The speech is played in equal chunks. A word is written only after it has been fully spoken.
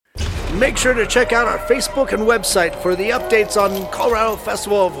Make sure to check out our Facebook and website for the updates on Colorado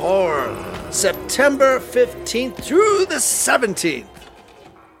Festival of Horror, September 15th through the 17th.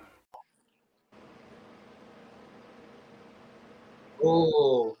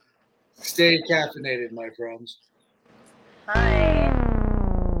 Oh, stay caffeinated, my friends. Hi.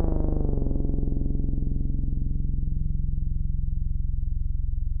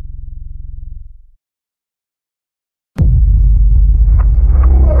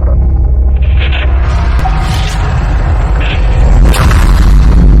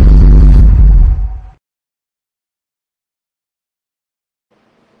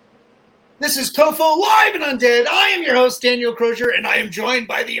 This is COFOH Live and Undead. I am your host, Daniel Crozier, and I am joined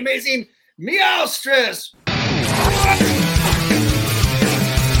by the amazing Meowstress.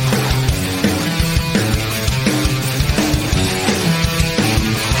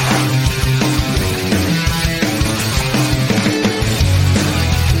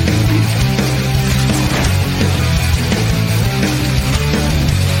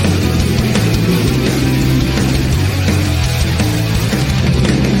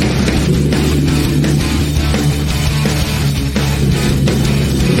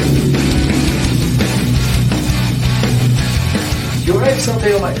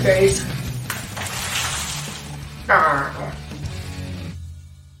 Something on my face.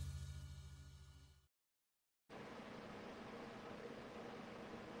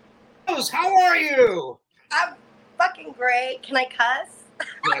 How are you? I'm fucking great. Can I cuss?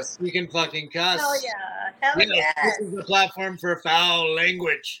 Yes, you can fucking cuss. Hell yeah. Hell yes. yes. This is the platform for foul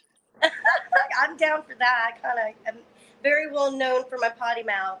language. I'm down for that. I am very well known for my potty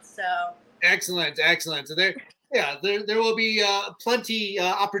mouth, so. Excellent. So there will be plenty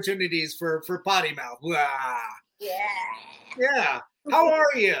opportunities for potty mouth. Yeah. How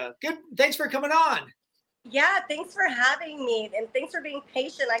are you? Good. Thanks for coming on. Yeah, thanks for having me, and thanks for being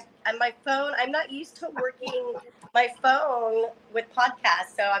patient. My phone, I'm not used to working my phone with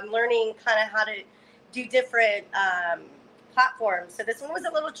podcasts, so I'm learning kind of how to do different platforms. So this one was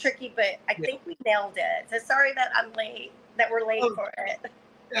a little tricky, but I think we nailed it. So sorry that we're late for it.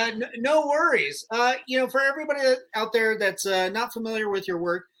 No worries. For everybody out there that's not familiar with your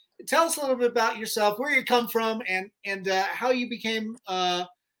work, tell us a little bit about yourself, where you come from, and how you became a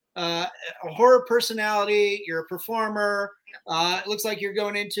horror personality. You're a performer. It looks like you're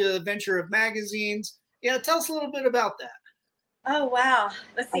going into the venture of magazines. Yeah, tell us a little bit about that. Oh wow!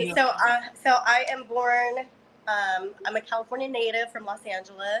 Let's see. So I am born. I'm a California native from Los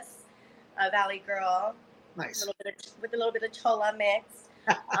Angeles, a Valley girl. Nice. With a little bit of Chola mix.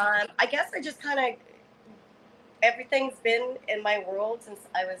 I guess I just kind of, everything's been in my world since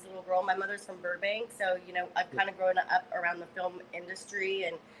I was a little girl. My mother's from Burbank, so, I've kind of grown up around the film industry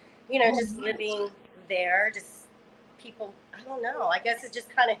and, just living there, just people, I don't know. I guess it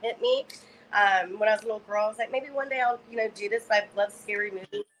just kind of hit me when I was a little girl. I was like, maybe one day I'll, do this. I've loved scary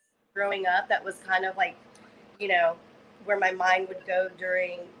movies growing up. That was kind of like, where my mind would go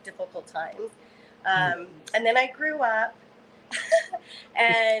during difficult times. And then I grew up.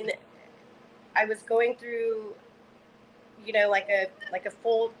 And I was going through, like a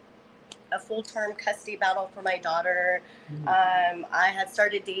full-term custody battle for my daughter. I had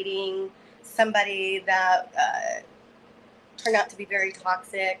started dating somebody that turned out to be very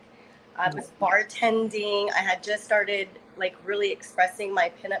toxic. I was bartending. I had just started really expressing my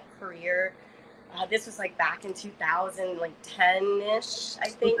pinup career. This was back in 2010-ish, I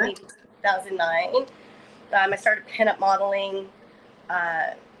think, maybe 2009. I started pinup modeling,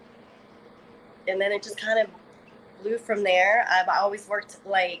 and then it just kind of blew from there. I always worked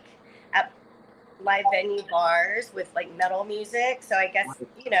at live venue bars with metal music. So I guess,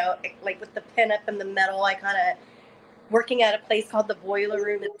 with the pinup and the metal, I kind of working at a place called the Boiler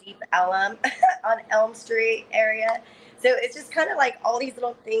Room in Deep Ellum on Elm Street area. So it's just kind of all these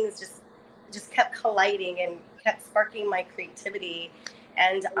little things just kept colliding and kept sparking my creativity.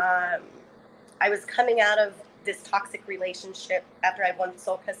 And I was coming out of this toxic relationship after I won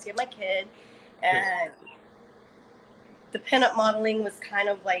sole custody of my kid, and the pinup modeling was kind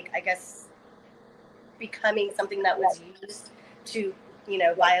of I guess, becoming something that was used to,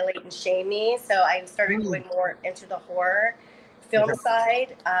 violate and shame me. So I started going more into the horror film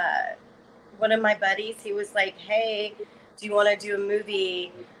side. One of my buddies, he was like, "Hey, do you want to do a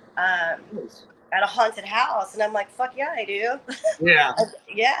movie at a haunted house?" And I'm like, "Fuck yeah, I do." Yeah.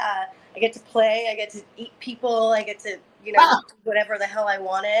 Yeah. I get to play. I get to eat people. I get to, do whatever the hell I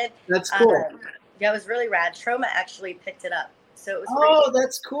wanted. That's cool. Yeah, it was really rad. Trauma actually picked it up. So it was cool.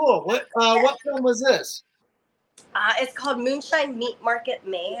 That's cool. What film was this? It's called Moonshine Meat Market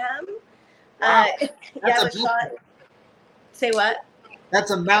Mayhem. Wow. Yeah, it was shot. Say what?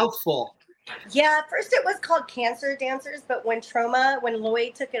 That's a mouthful. Yeah, at first it was called Cancer Dancers, but when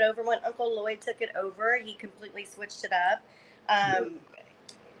Lloyd took it over, when Uncle Lloyd took it over, he completely switched it up.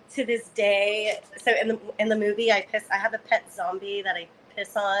 To this day, so in the movie, I have a pet zombie that I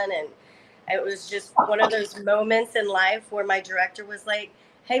piss on, and it was just one of those moments in life where my director was like,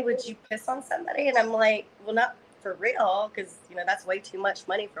 "Hey, would you piss on somebody?" And I'm like, "Well, not for real, because that's way too much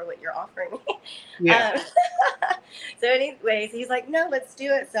money for what you're offering me." Yeah. So, anyways, he's like, "No, let's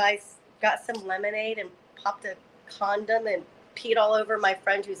do it." So I got some lemonade and popped a condom and peed all over my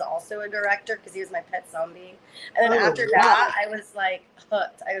friend who's also a director because he was my pet zombie. And then after that, I was like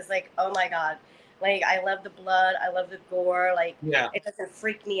hooked. I was like, oh my God. Like, I love the blood. I love the gore. Like, it doesn't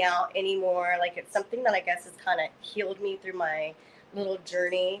freak me out anymore. Like, it's something that I guess has kind of healed me through my little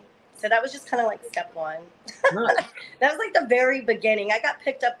journey. So that was just kind of like step one. That was like the very beginning. I got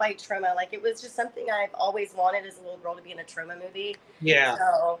picked up by Troma. Like, it was just something I've always wanted as a little girl to be in a Troma movie. Yeah.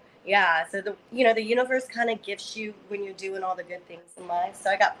 So yeah. So the universe kind of gifts you when you're doing all the good things in life. So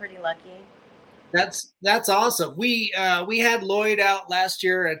I got pretty lucky. That's awesome. We had Lloyd out last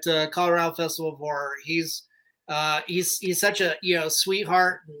year at Colorado Festival of Horror. He's such a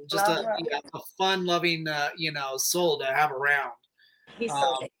sweetheart and just a fun-loving soul to have around. He's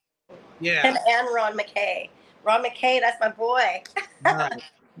so good. Yeah. Him and Ron McKay. Ron McKay, that's my boy.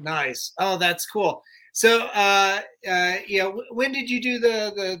 Nice. Oh, that's cool. So, when did you do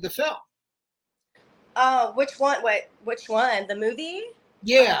the film? Which one? Which one? The movie?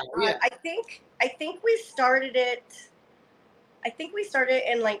 Yeah. I think we started it. I think we started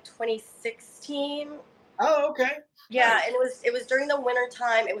in like 2016. Oh, okay. Yeah, nice. And it was during the winter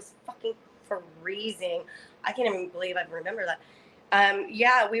time. It was fucking freezing. I can't even believe I remember that.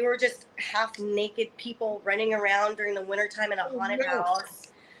 Yeah, we were just half naked people running around during the wintertime in a haunted house.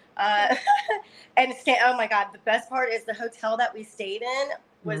 Oh my God, the best part is the hotel that we stayed in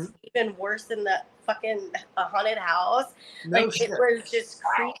was even worse than the fucking haunted house. It was just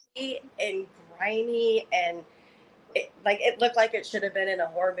creepy and grimy, and it looked like it should have been in a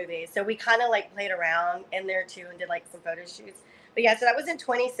horror movie. So we kind of like played around in there too and did like some photo shoots. But yeah, so that was in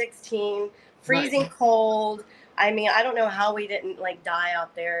 2016, freezing cold. I mean, I don't know how we didn't like die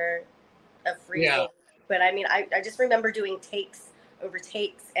out there of freezing, but I mean, I just remember doing takes over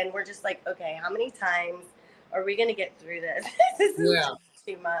takes, and we're just like, okay, how many times are we gonna get through this? This is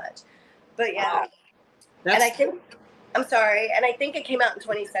too much. But yeah, and I think it came out in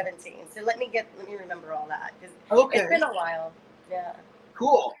 2017. So let me remember all that because it's been a while. Yeah.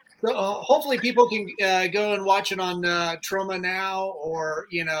 Cool. So hopefully people can go and watch it on Troma now, or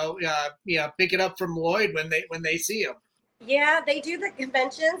pick it up from Lloyd when they see him. Yeah, they do the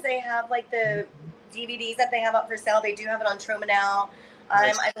conventions. They have like the DVDs that they have up for sale. They do have it on Troma now.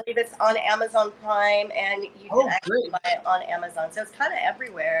 I believe it's on Amazon Prime, and you can actually buy it on Amazon. So it's kind of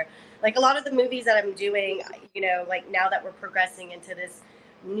everywhere. Like a lot of the movies that I'm doing, like now that we're progressing into this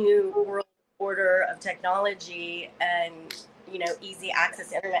new world order of technology and easy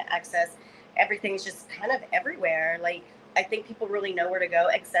access, internet access, everything's just kind of everywhere. Like I think people really know where to go,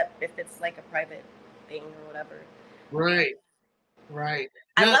 except if it's like a private thing or whatever. Right.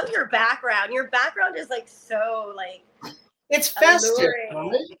 I love your background. Your background is like so like it's festive,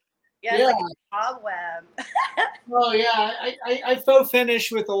 right? Yeah. Like a cobweb. Oh yeah, I faux finish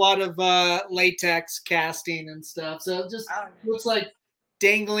with a lot of latex casting and stuff, so it just looks like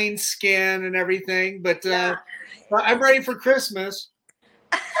dangling skin and everything. But I'm ready for Christmas.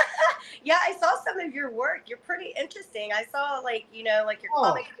 Yeah, I saw some of your work. You're pretty interesting. I saw like like your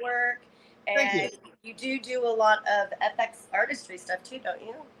comic work, and you do a lot of FX artistry stuff too, don't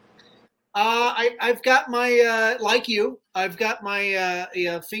you? I've got my like you. I've got my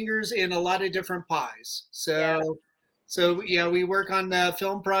fingers in a lot of different pies. So we work on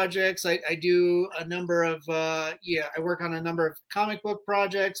film projects. I do a number of I work on a number of comic book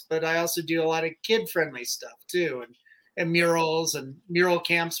projects, but I also do a lot of kid friendly stuff too, and murals and mural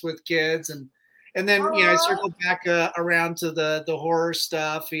camps with kids, and then I circle back around to the horror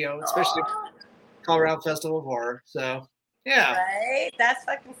stuff. Especially Colorado Festival of Horror. So. Yeah. Right? That's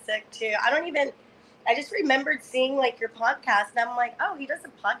fucking sick too. I just remembered seeing like your podcast, and I'm like, oh, he does a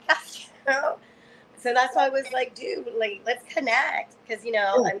podcast, So that's why I was like, dude, like, let's connect. Because,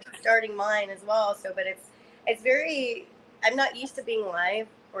 I'm starting mine as well. So, but it's very, I'm not used to being live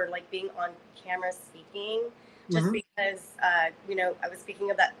or like being on camera speaking just because, I was speaking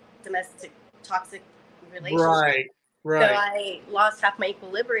of that domestic toxic relationship. Right. So I lost half my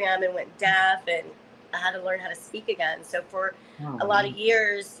equilibrium and went deaf, and I had to learn how to speak again. So for a lot of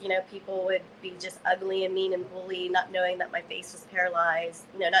years, people would be just ugly and mean and bully, not knowing that my face was paralyzed,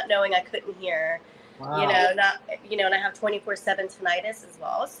 not knowing I couldn't hear. You Wow. know, not, you know, and I have 24/7 tinnitus as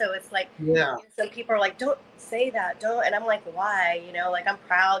well. So it's like, Yeah. some people are like, don't say that, don't. And I'm like, why? You know, like, I'm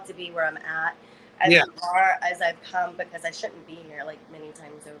proud to be where I'm at as Yeah. far as I've come, because I shouldn't be here like many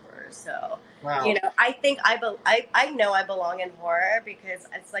times over. So, you Wow. know, I think I know I belong in horror because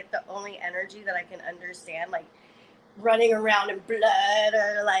it's like the only energy that I can understand. Like, running around in blood,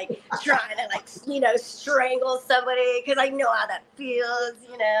 or like trying to, like, you know, strangle somebody, because I know how that feels,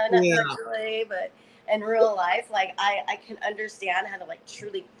 you know, not Yeah. virtually, but in real life, like, I can understand how to, like,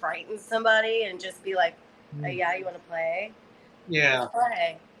 truly frighten somebody and just be like, oh, yeah, you want to play? Yeah. Let's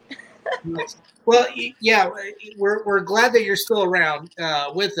play. Nice. Well, yeah, we're glad that you're still around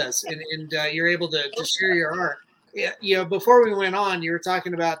with us, and you're able to share your art. Yeah, you know, before we went on, you were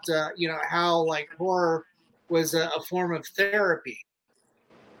talking about you know, how like horror was a form of therapy.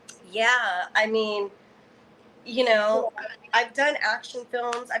 Yeah, I mean, you know, I've done action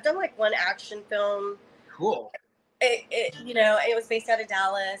films. I've done like one action film. Cool. You know, it was based out of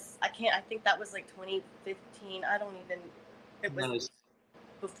Dallas. I think that was like 2015. I don't even, it was Nice.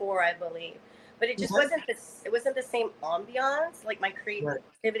 before, I believe. But it just Okay. wasn't this. It wasn't the same ambiance. Like, my Right.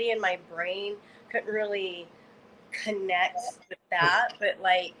 creativity and my brain couldn't really connect with that. But,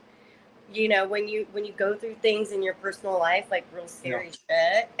 like, you know, when you go through things in your personal life, like real Yeah. scary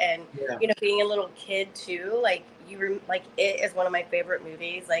shit, and Yeah. you know, being a little kid too, like, like, it is one of my favorite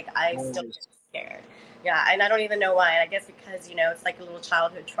movies. Like, I still Nice. get scared. Yeah, and I don't even know why. I guess because, you know, it's like a little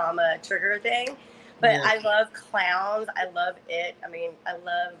childhood trauma trigger thing. But Yeah. I love clowns. I love it. I mean, I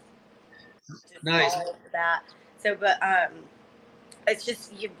love just Nice. all of that. So, but it's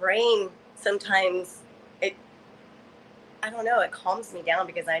just your brain sometimes. It, I don't know. It calms me down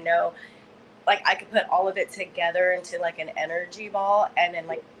because I know, like, I could put all of it together into like an energy ball, and then,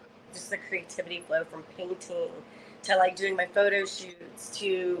 like, just the creativity flow from painting to, like, doing my photo shoots to,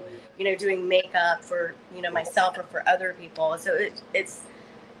 you know, doing makeup for, you know, myself or for other people. So it's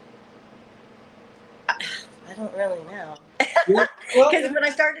I don't really know. Yeah. Well. Because when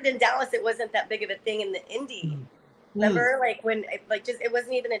I started in Dallas, it wasn't that big of a thing in the indie. Mm. Remember, like, when it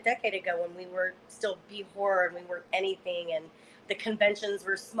wasn't even a decade ago when we were still B horror and we weren't anything, and the conventions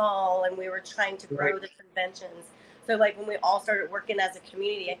were small and we were trying to Right. grow the conventions. So, like, when we all started working as a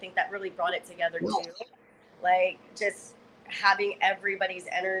community, I think that really brought it together too. Like, just having everybody's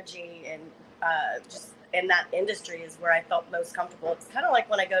energy and just in that industry is where I felt most comfortable. It's kind of like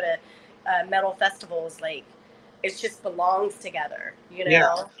when I go to metal festivals, like, it just belongs together, you Yeah.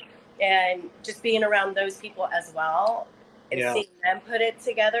 know? And just being around those people as well and Yeah. seeing them put it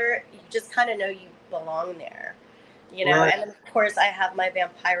together, you just kind of know you belong there, you know? Right. And then, of course, I have my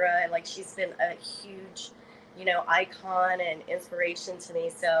Vampira, and, like, she's been a huge, you know, icon and inspiration to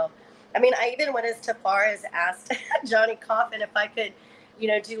me. So, I mean, I even went as far as asked Johnny Coffin if I could, you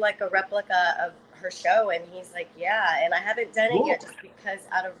know, do like a replica of her show, and he's like, yeah. And I haven't done it Cool. yet just because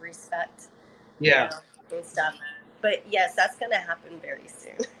out of respect, you Yeah. know, and stuff. But yes, that's gonna happen very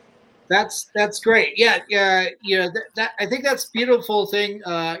soon. That's great. Yeah, yeah. You know, that I think that's a beautiful thing.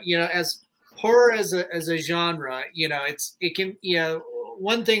 You know, as horror as a genre, you know, it can, you know,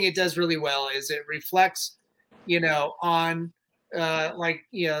 one thing it does really well is it reflects, you know, on like,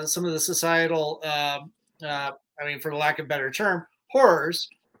 you know, some of the societal I mean, for lack of a better term, horrors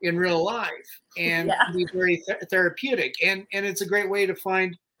in real life, and Yeah. can be very therapeutic, and it's a great way to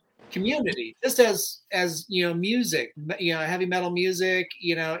find community, just as you know, music, you know, heavy metal music,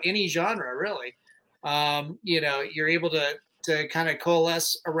 you know, any genre really. You know, you're able to kind of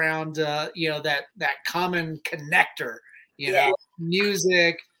coalesce around you know, that common connector, you Yeah. know,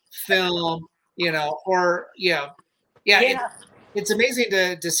 music, film, you know, or yeah, Yeah. it's amazing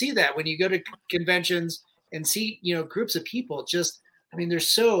to see that when you go to conventions and see, you know, groups of people. Just, I mean, they're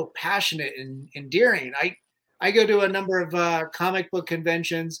so passionate and endearing. I go to a number of comic book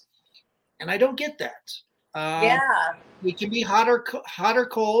conventions, and I don't get that. Yeah. It can be hot or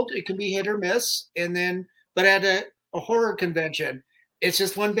cold. It can be hit or miss. And then, but at a horror convention, it's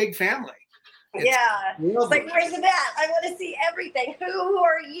just one big family. It's Yeah. It's lovely. like, where's it at? I want to see everything. Who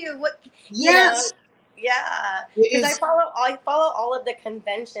are you? What, you know? Yes, Yeah. it Because is. I follow all of the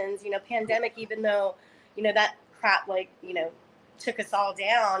conventions, you know, pandemic, even though, you know, that crap, like, you know, took us all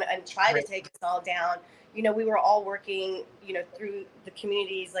down and tried to Right. take us all down. You know, we were all working, you know, through the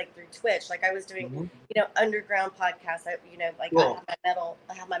communities, like through Twitch. Like, I was doing, Mhm. you know, underground podcasts. You know, like, Cool. I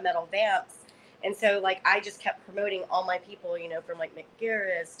have my metal vamps. And so, like, I just kept promoting all my people, you know, from like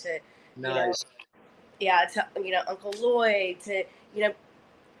McGarris to, you know, Nice. yeah, to, you know, Uncle Lloyd, to, you know,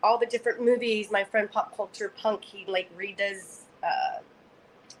 all the different movies. My friend Pop Culture Punk, he like redoes,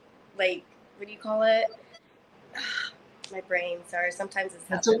 like, what do you call it? My brain, sorry, sometimes this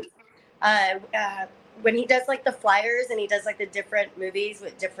That's a, happens. When he does like the flyers and he does like the different movies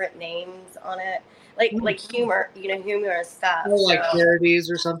with different names on it, like humor, humorous stuff. Oh, like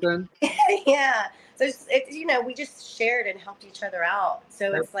parodies or something. Yeah. So it's we just shared and helped each other out.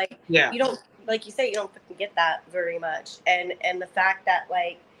 So it's like you don't, like you say, you don't get that very much. And the fact that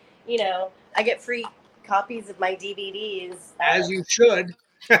I get free copies of my DVDs. As you should.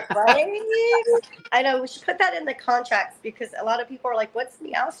 Right? I know we should put that in the contracts because a lot of people are like, "What's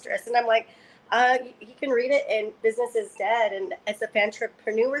Meowstress?" And I'm like, "You can read it in Business is Dead, and it's a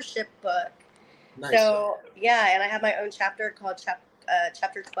entrepreneurship book." Nice. So yeah, and I have my own chapter called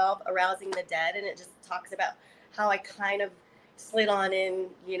Chapter 12, Arousing the Dead, and it just talks about how I kind of slid on in,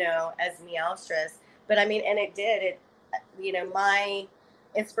 as Meowstress. But I mean, and my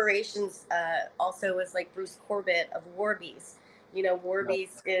inspirations also was like Bruce Corbett of Warbeast.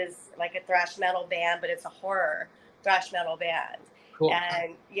 Warbeast is like a thrash metal band, but it's a horror thrash metal band. Cool.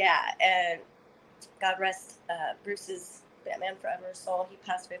 And and God rest Bruce's Batman Forever soul. He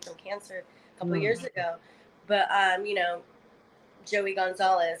passed away from cancer a couple years ago. But Joey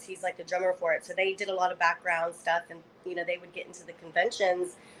Gonzalez, he's like the drummer for it. So they did a lot of background stuff, and they would get into the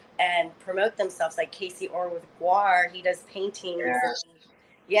conventions and promote themselves. Like Casey Orr with Guar, he does paintings.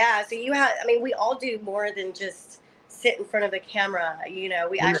 Yes. So we all do more than just sit in front of the camera.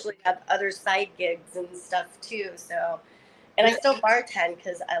 We actually have other side gigs and stuff too. So, and I still bartend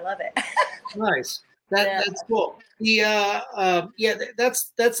because I love it. Nice. That's cool. That's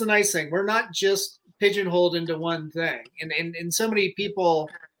the nice thing. We're not just pigeonholed into one thing, and so many people,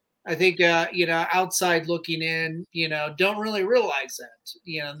 I think, outside looking in, don't really realize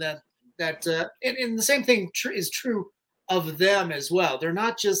that, and the same thing is true of them as well. They're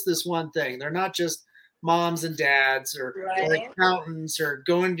not just this one thing. They're not just moms and dads or accountants or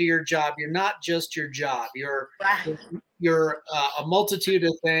going to your job. You're not just your job. You're a multitude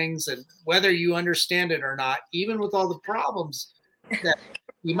of things, and whether you understand it or not, even with all the problems that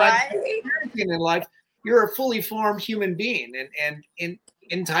you might be experiencing in life, you're a fully formed human being and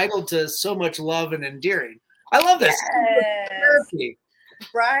entitled to so much love and endearing. I love this. Yes.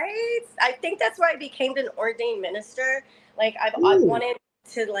 Right? I think that's why I became an ordained minister. Like I wanted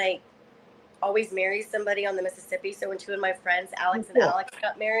to always marry somebody on the Mississippi. So when two of my friends, Alex and Alex,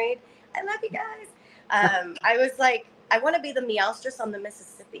 got married, I love you guys. I was like, I want to be the Meowstress on the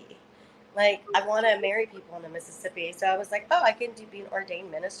Mississippi. Like, I want to marry people on the Mississippi. So I was like, I can be an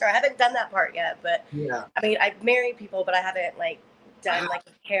ordained minister. I haven't done that part yet, but I mean, I've married people, but I haven't done a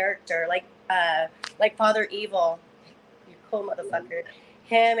character like Father Evil. You cool motherfucker.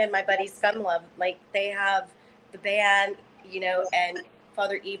 Him and my buddy Scumlove, they have the band, and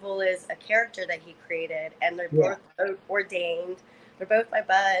Father Evil is a character that he created, and they're both ordained. They're both my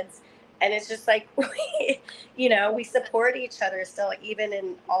buds. And it's just we support each other still, even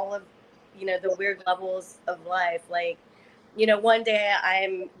in all of, the weird levels of life. One day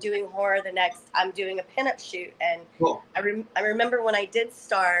I'm doing horror, the next I'm doing a pinup shoot. And I remember when I did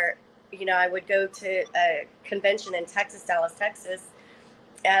start, I would go to a convention in Dallas, Texas.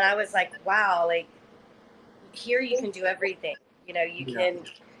 And I was like, wow, here you can do everything.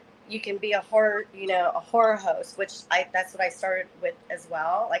 You can be a horror, a horror host, which that's what I started with as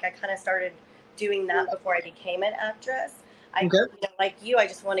well. I kind of started doing that before I became an actress. Like you, I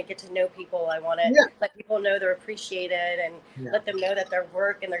just want to get to know people. I want to let people know they're appreciated and let them know that their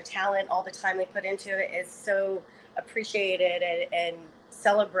work and their talent, all the time they put into it, is so appreciated and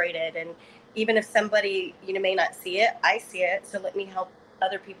celebrated. And even if somebody, may not see it, I see it. So let me help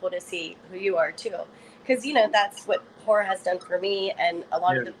other people to see who you are too. Because, that's what horror has done for me, and a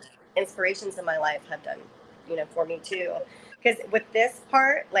lot of the inspirations in my life have done, for me too. Because with this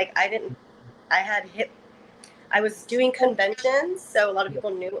part, I was doing conventions, so a lot of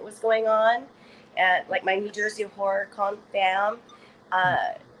people knew what was going on. At my New Jersey Horror Con fam,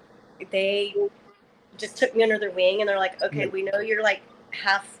 they just took me under their wing, and they're like, okay, we know you're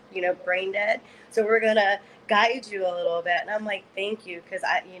half, brain dead, so we're gonna guide you a little bit. And I'm like, thank you, because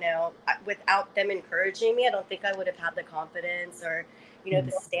without them encouraging me, I don't think I would have had the confidence or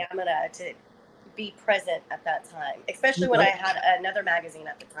the stamina to be present at that time, especially when I had another magazine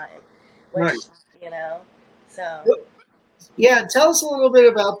at the time, which so tell us a little bit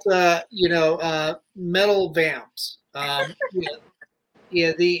about metal vamps.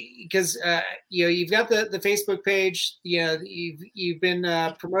 Because you've got the Facebook page. You've been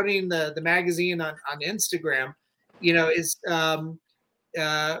promoting the magazine on Instagram.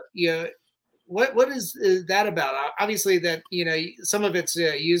 What is that about? Obviously, that some of it's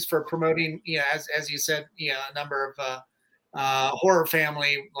used for promoting. As you said, a number of horror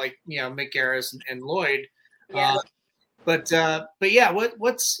family like Mick Garris and Lloyd. But yeah,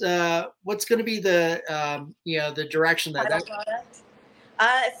 what's going to be the the direction that Final product.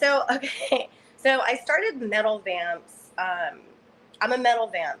 So okay, so I started metal vamps. I'm a metal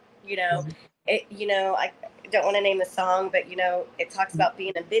vamp. I don't want to name the song, but it talks about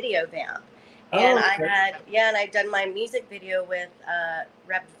being a video vamp. And I'd done my music video with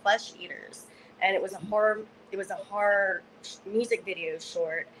Rabid Flesh Eaters, and it was a horror music video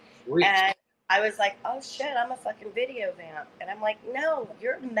short. Sweet. And I was like, oh shit, I'm a fucking video vamp. And I'm like, no,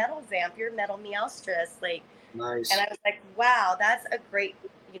 you're a metal vamp. You're metal Meowstress. Like, nice. and I was like, wow, that's a great,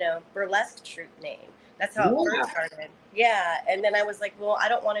 burlesque troupe name. That's how it first started. Yeah. And then I was like, well, I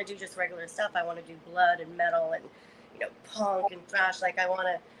don't want to do just regular stuff. I want to do blood and metal and, punk and thrash. Like, I want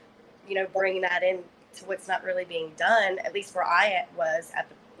to, bring that in to what's not really being done, at least where I was at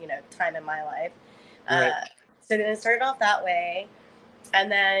the, time in my life. Right. So then it started off that way.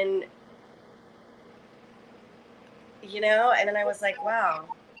 And then, and then I was like, wow,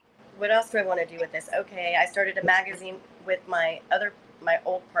 what else do I want to do with this? Okay, I started a magazine with my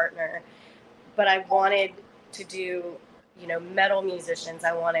old partner, but I wanted to do, metal musicians.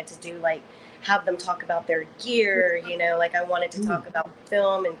 I wanted to do have them talk about their gear, like I wanted to talk about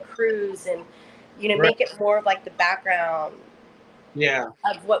film and crews and, make it more of like the background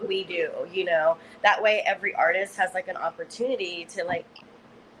of what we do, that way every artist has like an opportunity to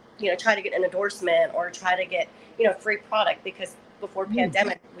try to get an endorsement or try to get, free product, because before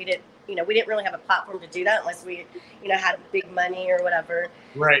pandemic, we didn't really have a platform to do that unless we, had big money or whatever.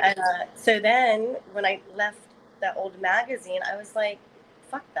 Right. So then when I left that old magazine, I was like,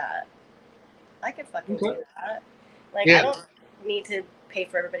 fuck that. I could fucking do that. Like, I don't need to pay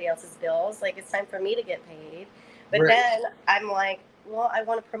for everybody else's bills. Like, it's time for me to get paid. But then I'm like, well, I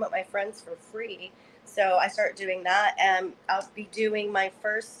want to promote my friends for free. So I started doing that, and I'll be doing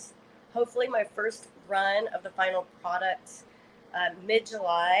hopefully my first run of the final product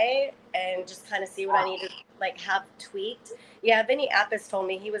mid-July, and just kind of see what I need to have tweaked. Yeah, Vinny Appice told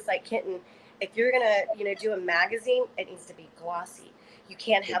me, he was like, Kitten, if you're gonna do a magazine, it needs to be glossy. You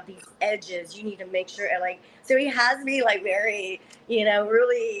can't have these edges. You need to make sure, so he has me very,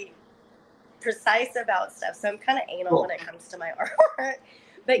 really precise about stuff. So I'm kind of anal when it comes to my art.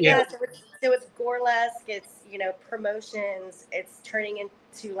 But so it's gorelesque, it's, promotions, it's turning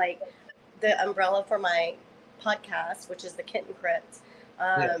into the umbrella for my podcast, which is the Kitten Crypt.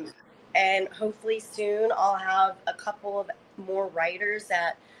 And hopefully soon I'll have a couple of more writers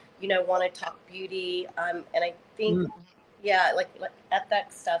that, want to talk beauty. And I think, like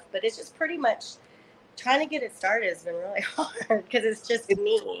FX stuff, but it's just pretty much trying to get it started has been really hard because it's just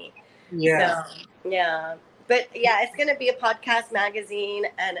me. Yeah. So, yeah. But yeah, it's going to be a podcast, magazine,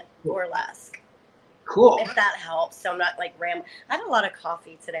 and burlesque. Cool. If that helps. So I'm not rambling. I had a lot of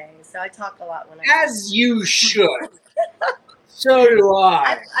coffee today, so I talk a lot when I. As you should. So do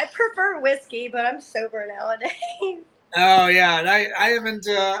I. I prefer whiskey, but I'm sober nowadays. Oh yeah, and I haven't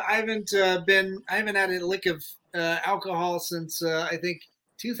had a lick of alcohol since I think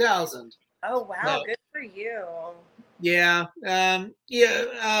 2000. Oh wow, good for you. Yeah.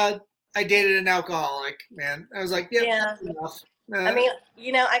 I dated an alcoholic, man. I was like, that's enough. I mean,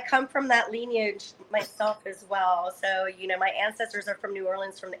 I come from that lineage myself as well. So, my ancestors are from New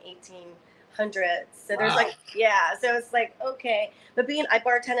Orleans from the 1800s. So there's so it's okay. But I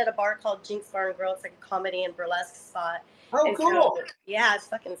bartend at a bar called Jinx Bar and Grill. It's like a comedy and burlesque spot. Oh, and cool. So, yeah, it's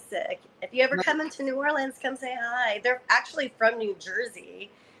fucking sick. If you ever come into New Orleans, come say hi. They're actually from New Jersey,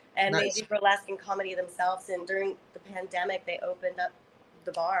 and they do burlesque and comedy themselves. And during the pandemic, they opened up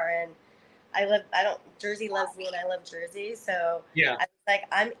the bar, and Jersey loves me and I love Jersey. So I was like,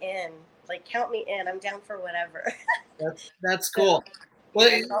 I'm in, count me in. I'm down for whatever. That's cool. Well,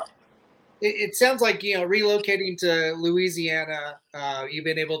 it sounds like, relocating to Louisiana, you've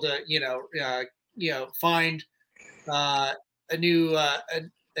been able to, find a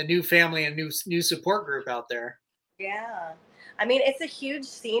new family, a new support group out there. Yeah. I mean, it's a huge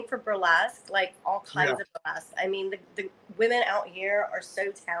scene for burlesque, all kinds of burlesque. I mean, the women out here are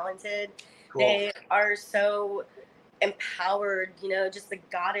so talented. Cool. They are so empowered, just the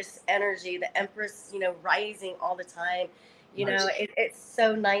goddess energy, the empress, rising all the time. It's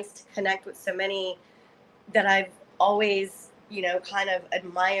so nice to connect with so many that I've always, kind of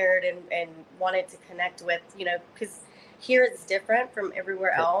admired and wanted to connect with, because here it's different from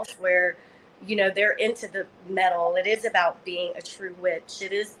everywhere else where, they're into the metal. It is about being a true witch.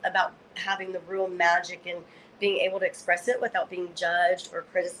 It is about having the real magic and being able to express it without being judged or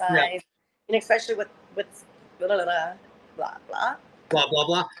criticized. Yeah. And especially with blah, blah, blah, blah. Blah, blah,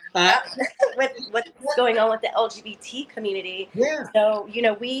 blah. With what's going on with the LGBT community. Yeah. So,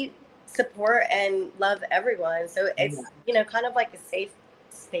 we support and love everyone. So it's, kind of like a safe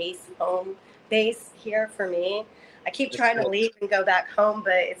space, home base here for me. I keep trying to leave and go back home,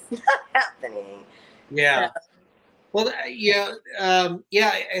 but it's not happening. Yeah. So. Well, I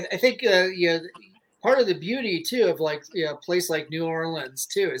think part of the beauty too of like a place like New Orleans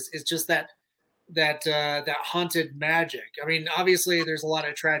too is just that haunted magic. I mean, obviously there's a lot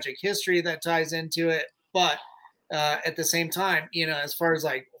of tragic history that ties into it, but at the same time, as far as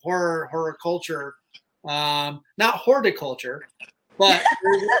like horror culture, not horticulture, but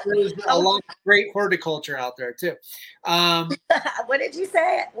there's a lot of great horticulture out there too. What did you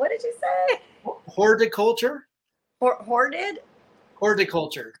say? What did you say? Horticulture. Hoarded?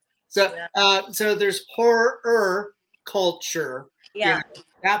 Horticulture. So, so there's horror culture. Yeah.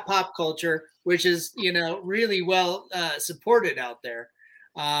 That pop culture, which is really well supported out there.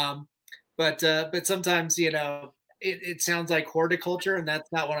 But sometimes it sounds like horticulture, and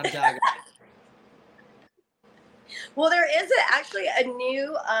that's not what I'm talking about. Well, there is actually a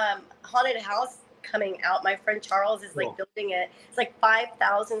new haunted house coming out. My friend Charles is like building it. It's like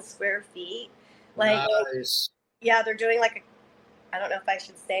 5,000 square feet. Like, nice. Yeah, they're doing like I don't know if I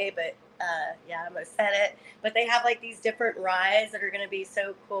should say, but I almost said it. But they have like these different rides that are going to be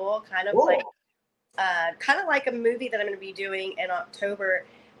so cool, kind of like a movie that I'm going to be doing in October.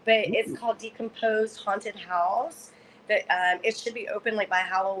 But it's called Decomposed Haunted House. That it should be open like by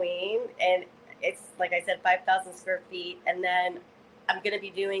Halloween, and it's like I said, 5,000 square feet. And then I'm going to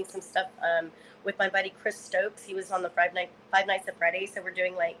be doing some stuff with my buddy Chris Stokes. He was on the Five Nights at Freddy's, so we're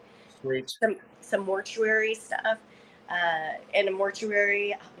doing like some mortuary stuff. In a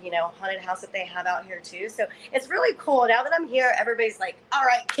mortuary, haunted house that they have out here too. So it's really cool. Now that I'm here, everybody's like, all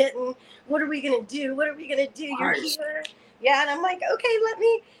right, kitten, what are we going to do? What are we going to do? You're here. Yeah. And I'm like, okay, let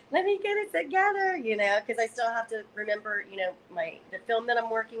me get it together, because I still have to remember, the film that I'm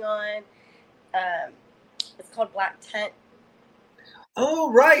working on. It's called Black Tent.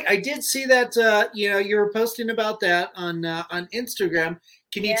 Oh, right. I did see that, you were posting about that on Instagram.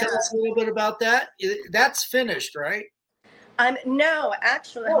 Can you tell us a little bit about that? That's finished, right? No,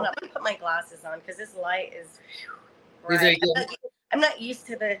 actually, hold on. Let me put my glasses on because this light is right. I'm not used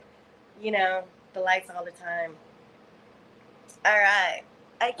to the lights all the time. All right,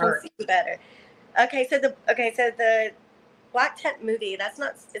 I can see better. Okay, so the Black Tent movie,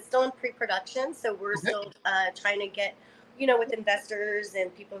 it's still in pre-production, so we're still trying to get, with investors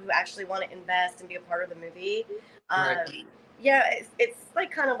and people who actually want to invest and be a part of the movie. Yeah, it's like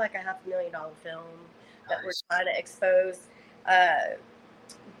kind of like a $500,000 film that we're trying to expose.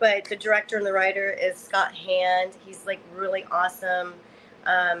 But the director and the writer is Scott Hand. He's like really awesome.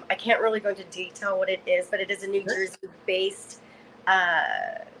 I can't really go into detail what it is, but it is a New Jersey-based,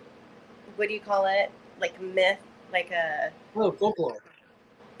 what do you call it? Like myth, like a... Oh, folklore.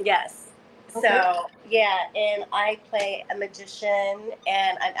 Yes. Okay. So, yeah, and I play a magician,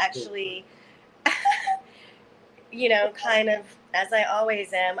 and I'm actually... kind of, as I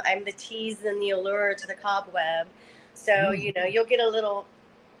always am, I'm the tease and the allure to the cobweb. So, you'll get a little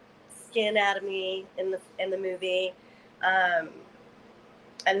skin out of me in the movie. And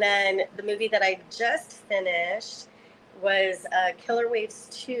then the movie that I just finished was Killer Waves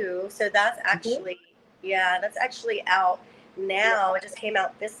 2. So that's actually, that's actually out now. It just came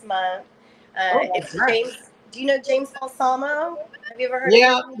out this month. It's James. Do you know James Balsamo? Have you ever heard of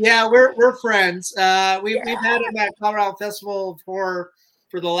him? Yeah, we're friends. We've had him at Colorado Festival for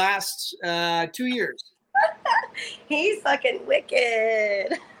the last 2 years. He's fucking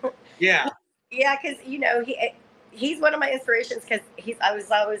wicked. Yeah. Yeah, because he's one of my inspirations because I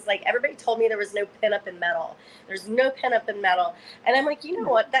was always like, everybody told me there was no pinup in metal. There's no pinup in metal. And I'm like, you know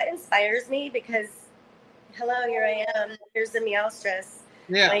what? That inspires me because hello, here I am. Here's the Meowstress.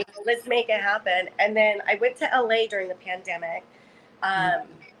 Yeah. Like, let's make it happen. And then I went to LA during the pandemic.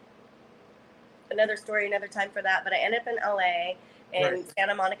 Another story, another time for that. But I ended up in LA in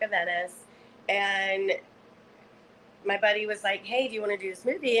Santa Monica, Venice. And my buddy was like, hey, do you want to do this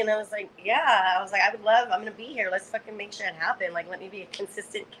movie? And I was like, yeah. I was like, I'm going to be here. Let's fucking make sure it happen. Like, let me be a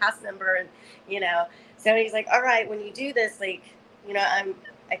consistent cast member. And, so he's like, all right, when you do this, like, I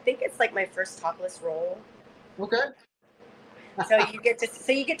think it's like my first topless role. Okay. So you get to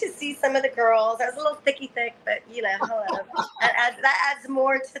see some of the girls. I was a little thick, but hello. that adds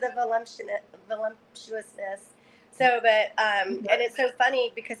more to the voluptuousness. So, but and it's so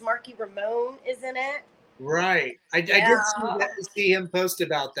funny because Marky Ramone is in it. Right. I did see him post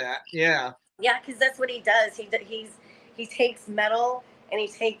about that. Yeah. Yeah, because that's what he does. He takes metal and he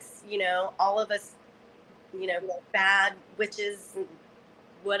takes all of us bad witches and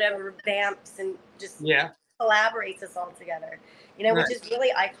whatever vamps and just collaborates us all together, you know, Nice. which is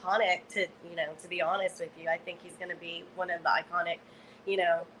really iconic to, you know, to be honest with you. I think he's going to be one of the iconic, you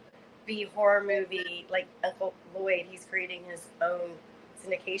know, B horror movie, like Uncle Lloyd. He's creating his own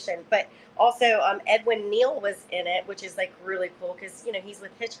syndication, but also Edwin Neal was in it, which is like really cool because, you know, he's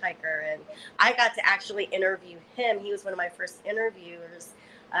with Hitchhiker, and I got to actually interview him. He was one of my first interviewers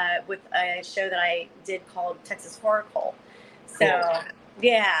with a show that I did called Texas Horror Cult. So Cool.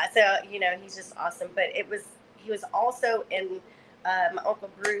 yeah, so you know, he's just awesome. But he was also in my Uncle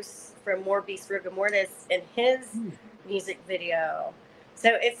Bruce from More Beast Rigor Mortis in his music video.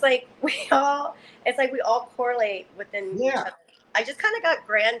 So it's like we all correlate within each other. I just kind of got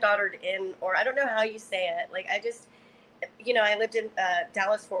granddaughtered in, or I don't know how you say it. Like I just, you know, I lived in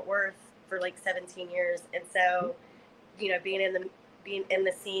Dallas Fort Worth for like 17 years, and so, you know, being in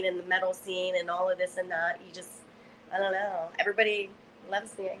the scene, in the metal scene, and all of this and that, you just, I don't know. Everybody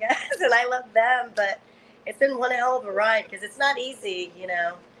loves me, I guess, and I love them. But it's been one hell of a ride because it's not easy, you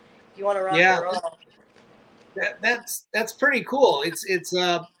know. If you want to rock and roll. That's pretty cool. It's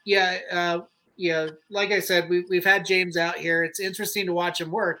like I said, we've had James out here. It's interesting to watch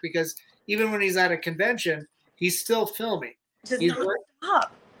him work because even when he's at a convention, he's still filming. Just don't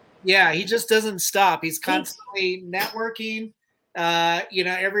stop. Yeah, he just doesn't stop. He's constantly networking. You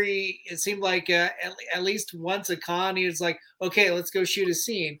know, it seemed like at least once a con, he was like, okay, let's go shoot a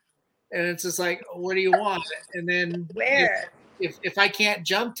scene. And it's just like, what do you want? And then where? If I can't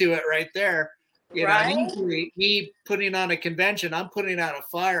jump to it right there, you know, usually me putting on a convention, I'm putting out a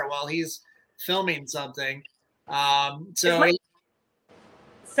fire while he's filming something. Sorry,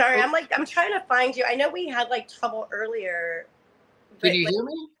 I'm trying to find you. I know we had like trouble earlier. Can you hear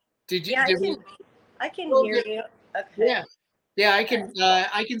me? Did you? Yeah, I can hear you. Okay. Yeah, I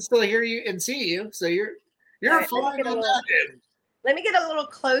can still hear you and see you. So you're right, fine on that end. Let me get a little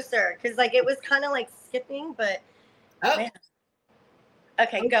closer because like it was kind of like skipping, but okay,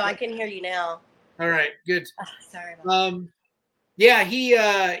 go. I can hear you now. All right, good. Oh, sorry about that. Yeah,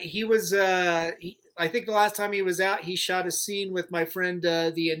 he was. I think the last time he was out, he shot a scene with my friend,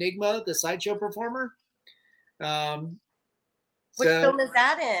 the Enigma, the sideshow performer. Which film is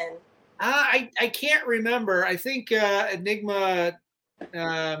that in? I can't remember. I think Enigma.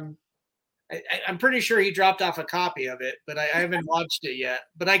 I'm pretty sure he dropped off a copy of it, but I haven't watched it yet.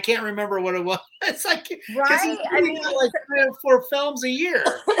 But I can't remember what it was. It's like right. I mean, like 3 or 4 films a year.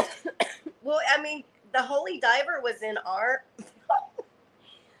 Well, I mean, The Holy Diver was in art.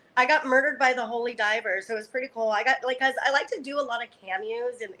 I got murdered by the Holy Diver, so it was pretty cool. I got like, cause I like to do a lot of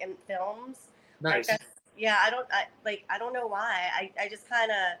cameos in films. Nice. Like I don't know why. I just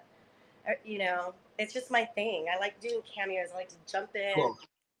kind of, you know, it's just my thing. I like doing cameos. I like to jump in,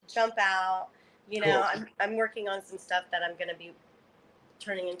 jump out. You know, I'm working on some stuff that I'm gonna be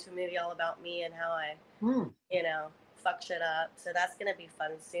turning into a movie all about me and how I, you know, fuck shit up. So that's gonna be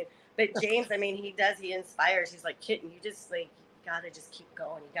fun soon. But James, I mean, he inspires. He's like, Kitten, you just like, you gotta just keep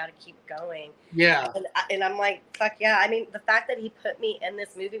going. You gotta keep going. Yeah. And I'm like, fuck yeah. I mean, the fact that he put me in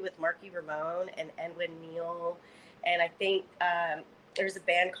this movie with Marky Ramone and Edwin Neal, and I think there's a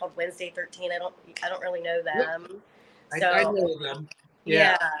band called Wednesday 13. I don't really know them. So I know them.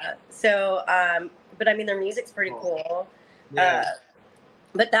 Yeah. So, but I mean, their music's pretty cool. Yeah.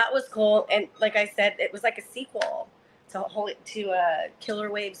 But that was cool, and like I said, it was like a sequel to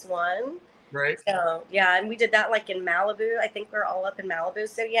Killer Waves 1. Right. So yeah, and we did that like in Malibu. I think we're all up in Malibu.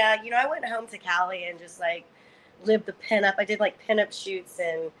 So yeah, you know, I went home to Cali and just like lived the pinup. I did like pinup shoots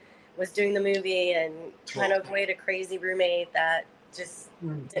and was doing the movie and trying to avoid a crazy roommate that just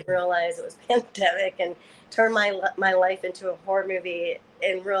didn't realize it was pandemic and turned my life into a horror movie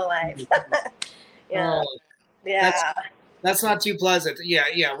in real life. Yeah. Yeah. That's not too pleasant.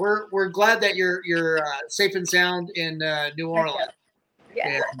 Yeah. We're glad that you're safe and sound in New Orleans.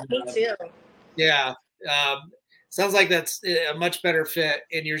 Yeah, me too. Yeah, sounds like that's a much better fit,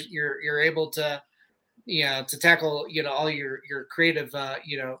 and you're able to, you know, to tackle, you know, all your creative,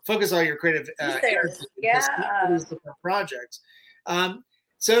 you know, focus all your creative energy these different projects.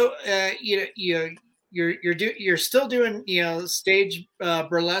 So you're still doing, you know, stage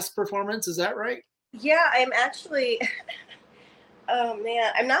burlesque performance. Is that right? Yeah, I'm actually. Oh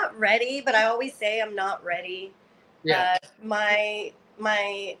man, I'm not ready, but I always say I'm not ready. Yeah.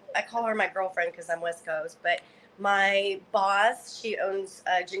 I call her my girlfriend because I'm West Coast, but my boss, she owns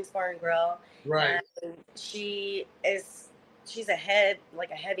Jinx Bar and Grill. Right. And she's a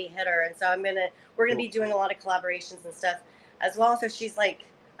heavy hitter, and so we're gonna be doing a lot of collaborations and stuff as well. So she's like,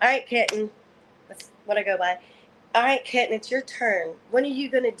 all right, Kitten, that's what I go by. all right, Kitten, it's your turn. When are you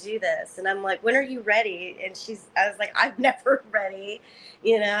going to do this? And I'm like, when are you ready? And I was like, I'm never ready.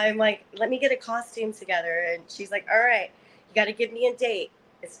 I'm like, let me get a costume together. And she's like, all right, you got to give me a date.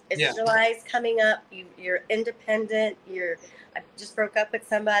 It's July's coming up. You're independent. I just broke up with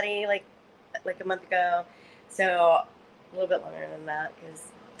somebody like a month ago. So a little bit longer than that because,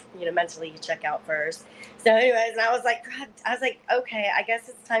 mentally you check out first. So anyways, and I was like, okay, I guess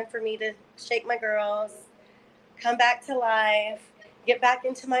it's time for me to shake my girls, come back to life, get back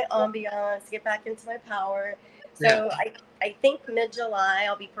into my ambiance, get back into my power. So I think mid-July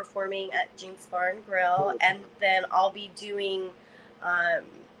I'll be performing at Jinx Bar and Grill, and then I'll be doing a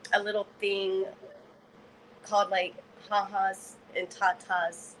little thing called like Ha-Ha's and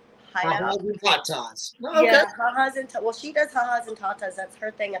Ta-Ta's hideout. Ha-Ha's and Ta-Ta's. Oh, okay. Yeah, Ha-Ha's and well, she does Ha-Ha's and Ta-Ta's. That's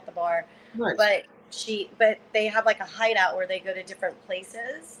her thing at the bar. Nice. But they have like a hideout where they go to different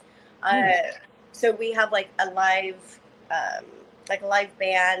places. So we have like a live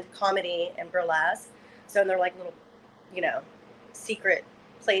band, comedy, and burlesque. So they're like little, secret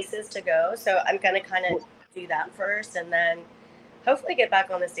places to go. So I'm gonna kind of do that first, and then hopefully get back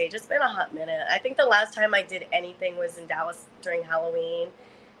on the stage. It's been a hot minute. I think the last time I did anything was in Dallas during Halloween,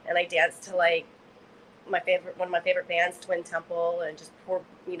 and I danced to like one of my favorite bands, Twin Temple, and just pour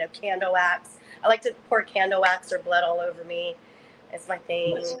candle wax. I like to pour candle wax or blood all over me. It's my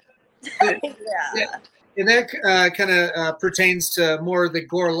thing. Yeah. And that kind of pertains to more the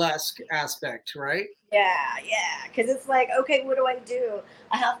burlesque aspect, right? Yeah. Because it's like, okay, what do I do?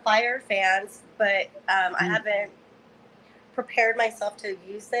 I have fire fans, but I haven't prepared myself to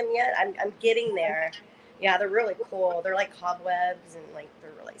use them yet. I'm getting there. Yeah, they're really cool. They're like cobwebs and like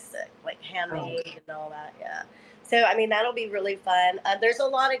they're really sick, like handmade and all that. Yeah. So I mean that'll be really fun. There's a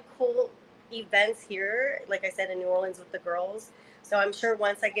lot of cool events here, like I said, in New Orleans with the girls. So I'm sure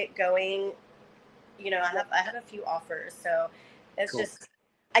once I get going, I have a few offers. So it's cool. Just,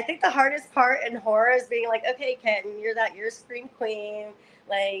 I think the hardest part in horror is being like, okay, Kenton, you're a scream queen.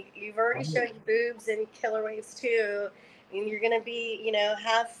 Like you've already shown your boobs in Killer Waves 2, and you're gonna be,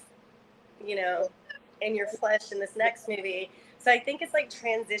 half, in your flesh in this next movie. So I think it's like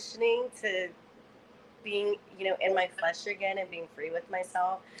transitioning to being, in my flesh again and being free with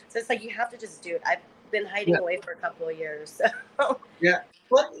myself. So it's like you have to just do it. I've been hiding away for a couple of years. So. Yeah.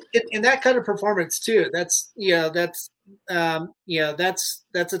 Well, in that kind of performance too, that's that's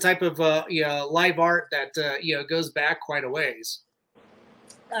a type of live art that goes back quite a ways.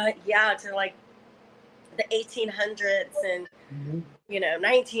 To like the 1800s and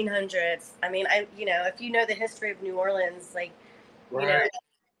 1900s. I mean, if you know the history of New Orleans, like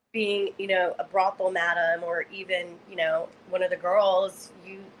being a brothel madam or even one of the girls,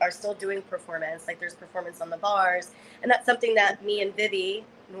 you are still doing performance. Like there's performance on the bars, and that's something that me and Vivi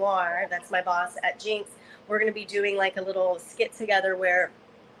Noir, that's my boss at Jinx, we're going to be doing like a little skit together where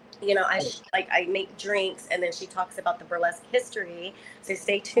I make drinks and then she talks about the burlesque history. So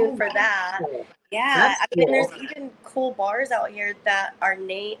stay tuned for that. Cool. Yeah, I mean, there's even cool bars out here that are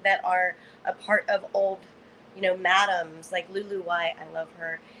a part of old, madams like Lulu White. I love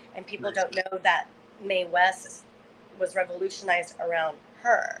her, and people don't know that Mae West was revolutionized around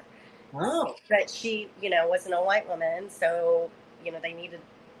her. Wow. But she, wasn't a white woman, so they needed,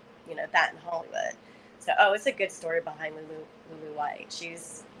 that in Hollywood. So it's a good story behind Lulu White.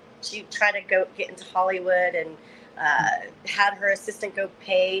 She tried to get into Hollywood and had her assistant go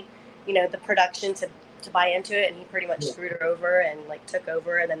pay, the production to buy into it, and he pretty much screwed her over and like took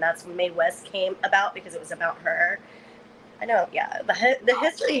over, and then that's when Mae West came about because it was about her. I know, yeah. The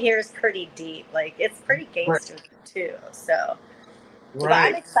history here is pretty deep. Like it's pretty gangster too. So, but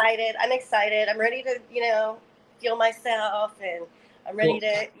I'm excited. I'm ready to feel myself, and I'm ready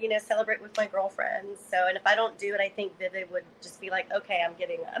to celebrate with my girlfriends. So, and if I don't do it, I think Vivi would just be like, okay, I'm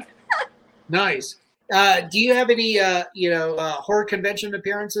giving up. Nice. Do you have any horror convention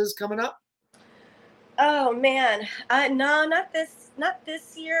appearances coming up? Oh man, no, not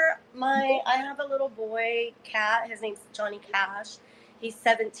this year. I have a little boy, Cat. His name's Johnny Cash. He's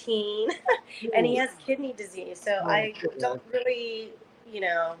 17, and he has kidney disease. So I don't really,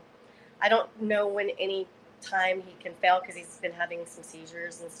 I don't know when any time he can fail because he's been having some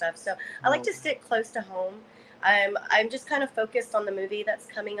seizures and stuff. So I like to stick close to home. I'm just kind of focused on the movie that's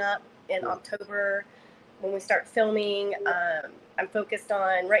coming up in October when we start filming. I'm focused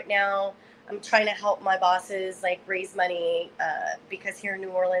on right now. I'm trying to help my bosses like raise money because here in New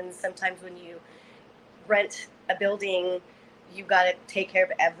Orleans, sometimes when you rent a building, you got to take care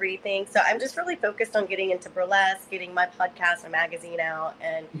of everything. So I'm just really focused on getting into burlesque, getting my podcast and magazine out,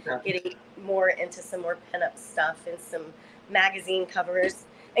 and getting more into some more pinup stuff and some magazine covers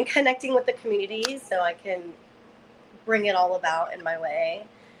and connecting with the community so I can, bring it all about in my way.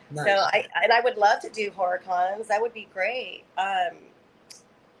 Nice. So I would love to do horror cons. That would be great. I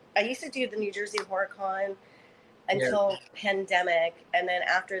used to do the New Jersey Horror Con until pandemic, and then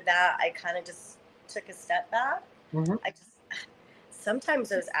after that, I kind of just took a step back. Mm-hmm. Sometimes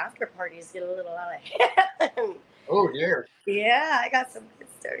those after parties get a little out of hand. Oh dear. Yeah, I got some good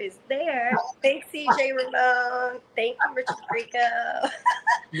stories there. Thanks, CJ Ramon. Thank you, Richard Rico.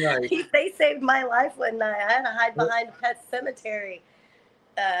 Nice. They saved my life one night. I had to hide behind Pet Cemetery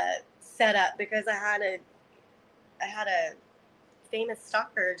setup because I had a famous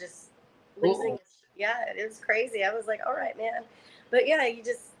stalker just losing. Yeah, it was crazy. I was like, all right, man. But yeah, you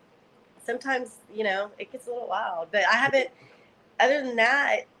just sometimes, it gets a little wild. But I haven't. Other than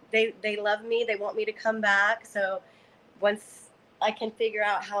that, they love me. They want me to come back. So once I can figure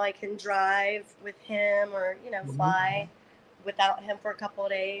out how I can drive with him or, fly without him for a couple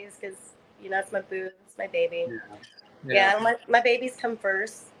of days, because, it's my boo, it's my baby. Yeah, my babies come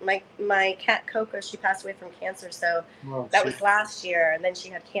first. My cat Coco, she passed away from cancer. So that was last year. And then she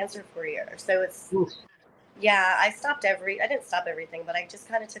had cancer for a year. So it's, I didn't stop everything, but I just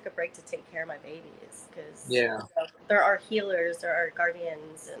kind of took a break to take care of my babies because there are healers, there are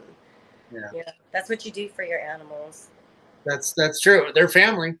guardians, and that's what you do for your animals. That's true. They're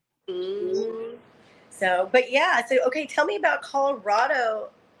family. Mm-hmm. So, but yeah. So, okay, tell me about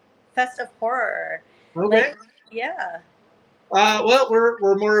Colorado Fest of Horror. Okay. Well,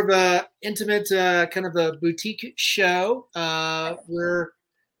 we're more of a intimate kind of a boutique show.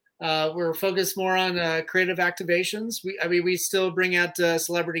 We're focused more on creative activations. We still bring out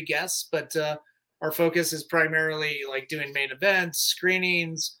celebrity guests, but our focus is primarily like doing main events,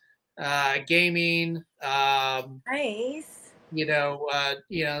 screenings, gaming. Nice.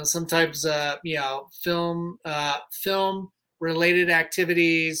 Sometimes film related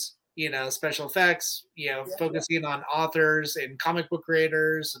activities. Special effects. Focusing on authors and comic book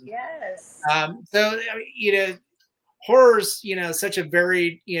creators. And, yes. Horror's, such a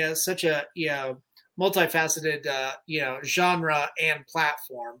varied, such a, multifaceted, genre and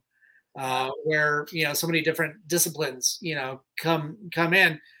platform, where, so many different disciplines, come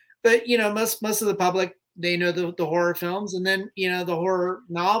in. But, most of the public, they know the horror films, and then, the horror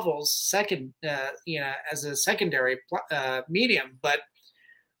novels second, as a secondary medium. But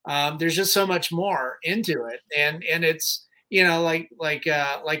there's just so much more into it. And it's, like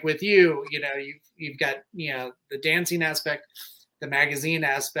with you, you've got, the dancing aspect, the magazine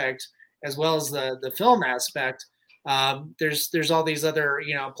aspect, as well as the film aspect. There's all these other,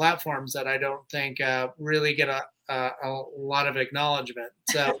 platforms that I don't think really get a lot of acknowledgement.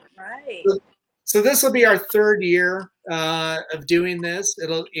 So, right. So this will be our third year of doing this.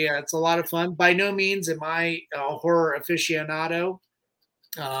 It's a lot of fun. By no means am I a horror aficionado.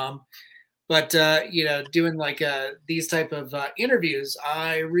 But doing like these type of interviews,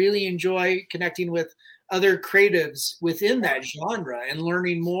 I really enjoy connecting with other creatives within that genre and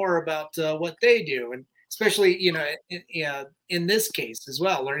learning more about what they do, and especially in this case as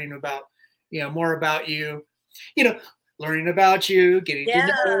well, learning about more about you, learning about you, getting to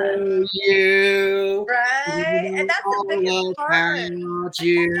know you, right, and that's the biggest part.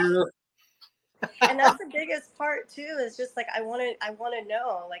 You. And that's the biggest part too, is just like I want to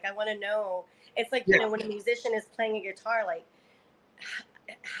know. It's like, when a musician is playing a guitar, like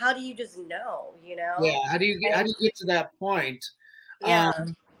how do you just know, how do you get to that point?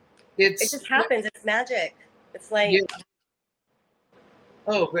 It just happens. It's magic. It's like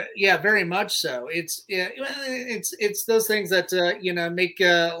oh, but very much so. It's those things that make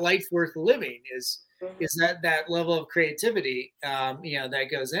life worth living is that level of creativity that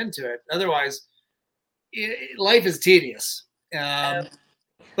goes into it. Otherwise, life is tedious.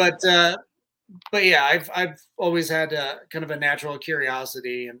 But yeah, I've always had kind of a natural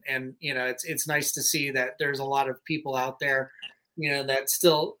curiosity, and it's nice to see that there's a lot of people out there, that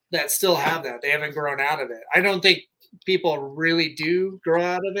still have that. They haven't grown out of it. I don't think people really do grow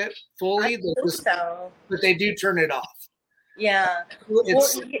out of it fully. But they do turn it off. Yeah,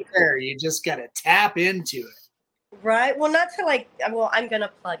 it's there. You just got to tap into it. Right. Well, not to I'm going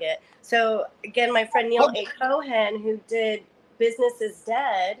to plug it. So again, my friend Neil A. Cohen, who did Business is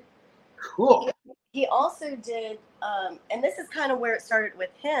Dead. Cool. He also did, and this is kind of where it started with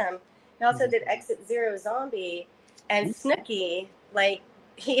him. He also did Exit Zero Zombie and Snooki. Like,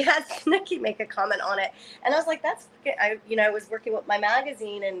 he had Snooki make a comment on it. And I was like, I was working with my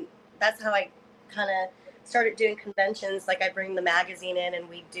magazine, and that's how I kind of started doing conventions. Like, I bring the magazine in, and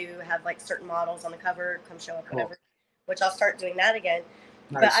we do have like certain models on the cover, come show up, whatever, which I'll start doing that again.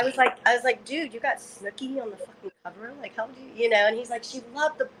 Nice. But I was like, dude, you got Snooki on the fucking cover? Like, how would you, and he's like, she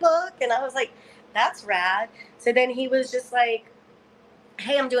loved the book. And I was like, that's rad. So then he was just like,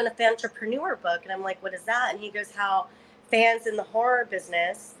 hey, I'm doing a entrepreneur book. And I'm like, what is that? And he goes, how fans in the horror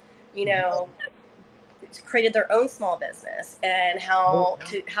business, you know, created their own small business and how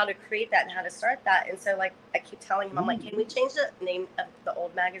to create that and how to start that. And so like I keep telling him, I'm like, can we change the name of the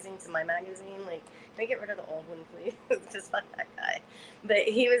old magazine to my magazine? Like, can I get rid of the old one, please? Just fuck that guy. But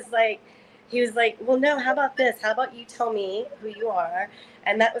he was like, well, no, how about this? How about you tell me who you are?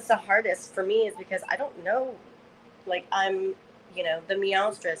 And that was the hardest for me, is because I don't know, like, I'm, you know, the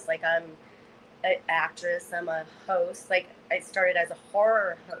Meowstress, like, I'm an actress, I'm a host. Like, I started as a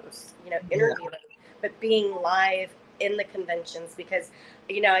horror host, you know, interviewing, but being live in the conventions, because,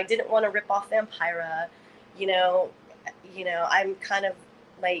 you know, I didn't want to rip off Vampira, you know, I'm kind of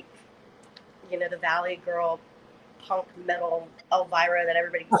like, you know, the Valley Girl punk metal Elvira that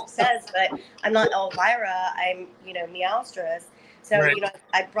everybody says, but I'm not Elvira, I'm, you know, Meowstress. So, right. You know,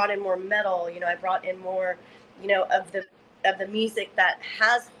 I brought in more metal, you know, I brought in more, you know, of the music that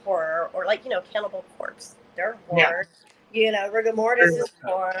has horror, or like, you know, Cannibal Corpse, they're horror, you know, Rigor Mortis is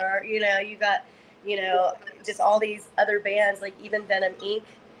horror, you know, you got, you know, just all these other bands, like even Venom Inc.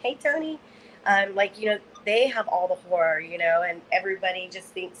 Hey, Tony. Like, you know, they have all the horror, you know, and everybody just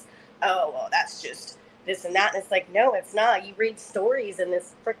thinks, oh, well, that's just this and that. And it's like, no, it's not. You read stories in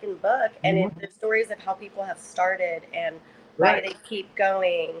this freaking book, and the stories of how people have started and why they keep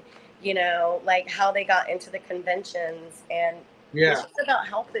going, you know, like how they got into the conventions. And it's just about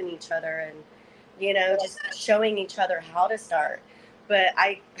helping each other and, you know, just showing each other how to start. But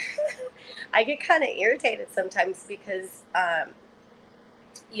I get kind of irritated sometimes because,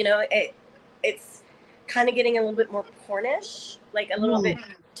 you know, it's kind of getting a little bit more pornish, like a little bit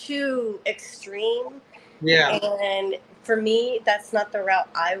too extreme. Yeah. And for me, that's not the route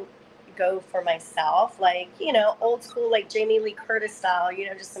I go for myself. Like, you know, old school, like Jamie Lee Curtis style, you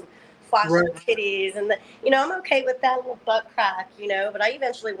know, just some flashing titties, and you know, I'm okay with that little butt crack, you know, but I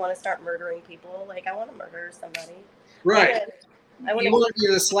eventually want to start murdering people. Like, I want to murder somebody. Right. I want to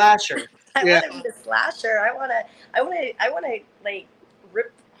be the slasher. I want to be the slasher. I want to like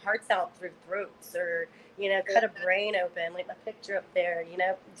rip hearts out through throats, or, you know, cut a brain open, like my picture up there, you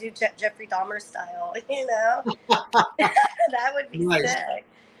know, do Jeffrey Dahmer style, you know. That would be sick.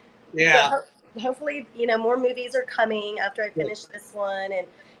 Yeah. But hopefully, you know, more movies are coming after I finish this one, and,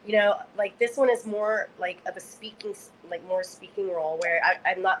 you know, like this one is more like of a speaking role, where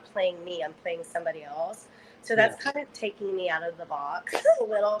I'm not playing me, I'm playing somebody else. So that's kind of taking me out of the box a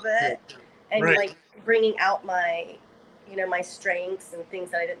little bit, and like bringing out my, you know, my strengths and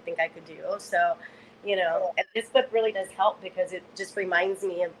things that I didn't think I could do. So, you know, and this book really does help, because it just reminds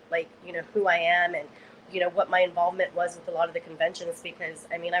me of, like, you know, who I am, and, you know, what my involvement was with a lot of the conventions, because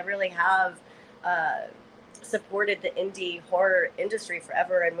I mean, I really have supported the indie horror industry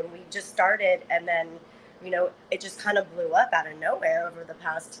forever. And when we just started, and then, you know, it just kind of blew up out of nowhere over the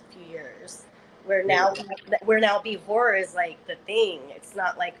past few years. Where now B horror is like the thing. It's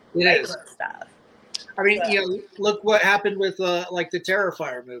not like regular stuff. I mean, you know, look what happened with like the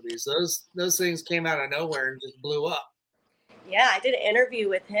Terrifier movies. Those things came out of nowhere and just blew up. Yeah, I did an interview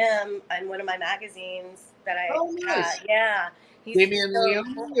with him in one of my magazines that I. Oh, nice. Yeah, he's Damien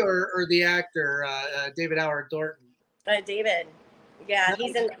Leone, or the actor David Howard Thornton. David. Yeah,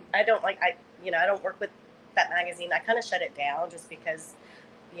 he's in. I don't work with that magazine. I kind of shut it down just because.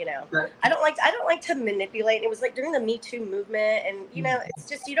 You know, I don't like to manipulate. It was like during the Me Too movement, and, you know, it's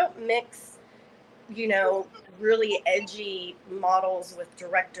just, you don't mix, you know, really edgy models with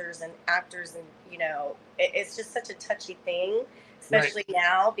directors and actors, and, you know, it's just such a touchy thing, especially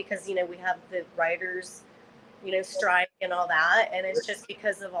now, because, you know, we have the writers, you know, strike and all that, and it's just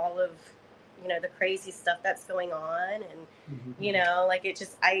because of all of, you know, the crazy stuff that's going on, and you know, like, it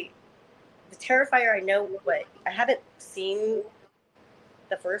just, the Terrifier, I know what, I haven't seen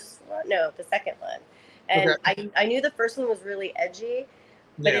the first one, no, the second one, and I knew the first one was really edgy,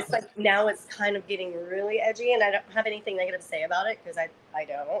 but it's like now it's kind of getting really edgy, and I don't have anything negative to say about it, because I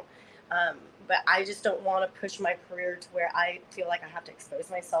don't, but I just don't want to push my career to where I feel like I have to expose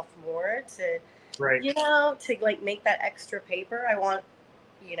myself more to, you know, to like make that extra paper. I want,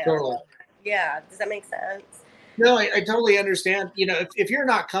 you know, does that make sense? No, I totally understand. You know, if you're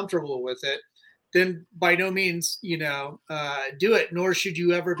not comfortable with it, then by no means, you know, do it. Nor should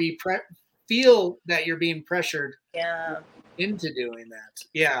you ever feel that you're being pressured into doing that.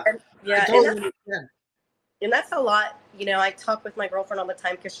 Yeah. I totally understand. And that's a lot. You know, I talk with my girlfriend all the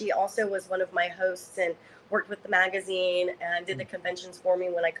time, because she also was one of my hosts and worked with the magazine and did the conventions for me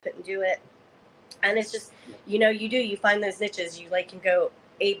when I couldn't do it. And it's just, you know, you find those niches. You like can go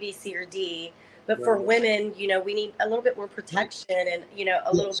A, B, C, or D. But for women, you know, we need a little bit more protection, and, you know,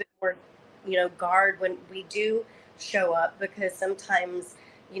 a little bit more guard when we do show up, because sometimes,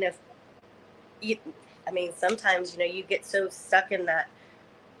 you know, you, sometimes, you get so stuck in that,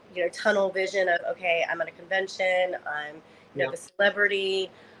 tunnel vision of, okay, I'm at a convention, I'm, the celebrity,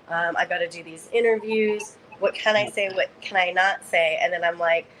 I got to do these interviews. What can I say? What can I not say? And then I'm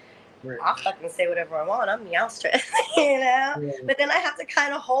like, I'll fucking say whatever I want. I'm Meowstress, Yeah. But then I have to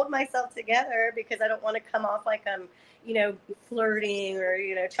kind of hold myself together, because I don't want to come off like I'm, flirting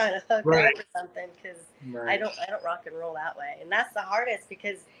or, trying to hook up or something, because I don't rock and roll that way. And that's the hardest,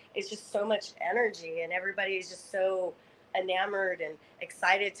 because it's just so much energy, and everybody is just so enamored and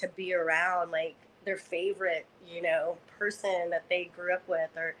excited to be around like their favorite, person that they grew up with.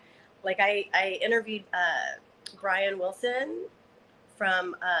 Or like I interviewed Brian Wilson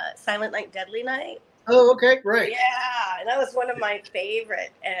from Silent Night, Deadly Night. Oh, okay, right. Yeah, and that was one of my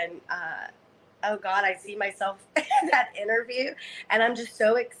favorite. And oh God, I see myself in that interview, and I'm just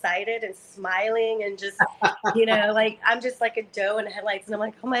so excited and smiling and just, like I'm just like a doe in headlights, and I'm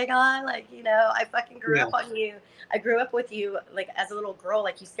like, oh my God, like, I fucking grew up on you. I grew up with you, like as a little girl,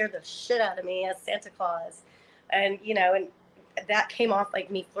 like you scared the shit out of me as Santa Claus, and and that came off like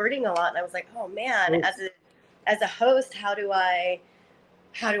me flirting a lot, and I was like, oh man, as a host, how do I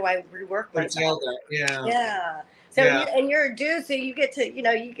rework myself? Yeah. So and you're a dude, so you get to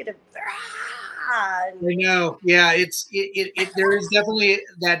I know. Yeah, there is definitely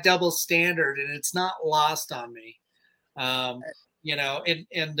that double standard, and it's not lost on me. I've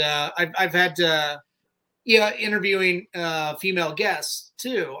had interviewing female guests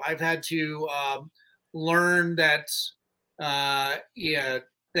too. I've had to learn that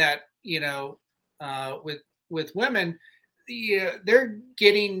with women, they're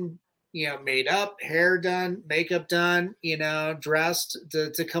getting made up, hair done, makeup done, dressed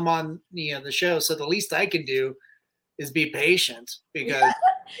to come on the show. So the least I can do is be patient, because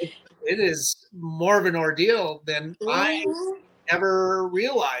it is more of an ordeal than I ever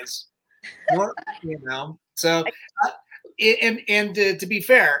realized. So to be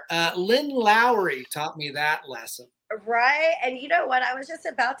fair, Lynn Lowry taught me that lesson. Right. And you know what? I was just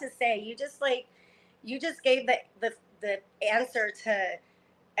about to say, you just gave the answer to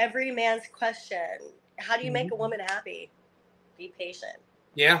every man's question. How do you make a woman happy? Be patient.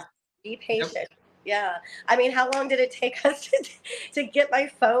 Yeah. Be patient. Yep. Yeah. I mean, how long did it take us to get my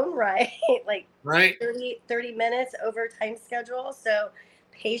phone right? Like 30 minutes over time schedule. So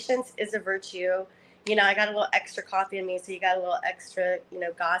patience is a virtue. I got a little extra coffee in me, so you got a little extra,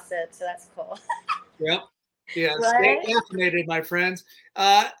 gossip. So that's cool. Yep. Yeah. Right? Stay caffeinated, my friends.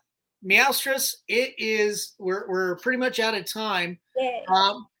 Meowstress, we're pretty much out of time.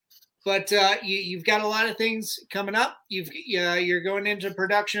 Yeah. But you've got a lot of things coming up. You're going into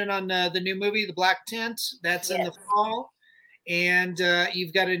production on the new movie, The Black Tent. That's in the fall. And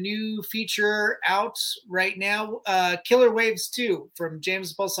you've got a new feature out right now, Killer Waves 2 from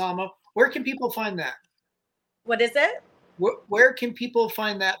James Balsamo. Where can people find that? What is it? Where can people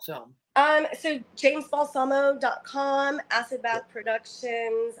find that film? So jamesbalsamo.com, Acid Bath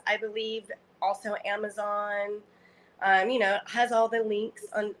Productions, I believe, also Amazon. It has all the links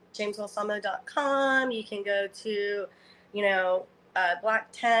on jamesbalsamo.com. You can go to,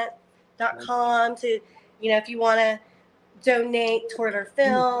 blacktent.com to, if you want to donate toward our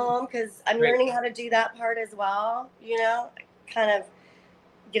film, because I'm learning how to do that part as well, kind of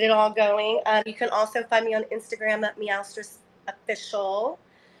get it all going. You can also find me on Instagram at Meowstress Official.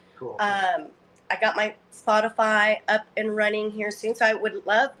 Cool. I got my Spotify up and running here soon, so I would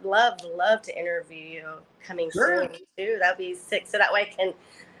love to interview you coming soon too. That'd be sick. So that way I can,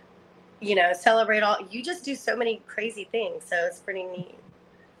 celebrate all. You just do so many crazy things, so it's pretty neat.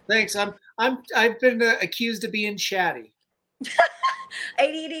 Thanks. I've been accused of being chatty.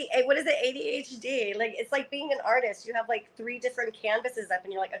 ADD. What is it? ADHD. Like, it's like being an artist. You have like 3 different canvases up,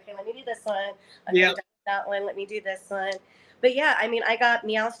 and you're like, okay, let me do this one. Okay, that one. Let me do this one. But yeah, I mean, I got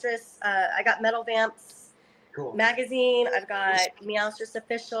Meowstress. I got Metal Vamps magazine. I've got Meowstress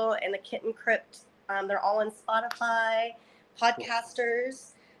Official and the Kitten Crypt. They're all on Spotify,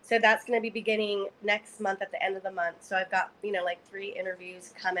 podcasters. So that's going to be beginning next month at the end of the month. So I've got, like 3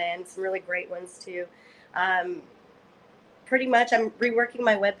 interviews coming, some really great ones too. Pretty much I'm reworking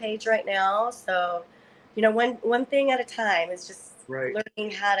my webpage right now. So, one thing at a time is just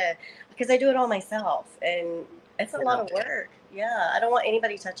learning how to, because I do it all myself, and it's a lot of work. Yeah, I don't want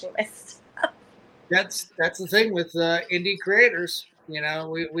anybody touching my stuff. That's the thing with indie creators. We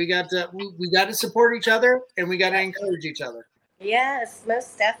got to support each other, and we got to encourage each other. Yes,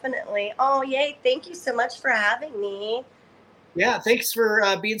 most definitely. Oh, yay! Thank you so much for having me. Yeah, thanks for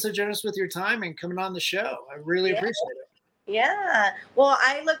being so generous with your time and coming on the show. I really appreciate it. Yeah. Well,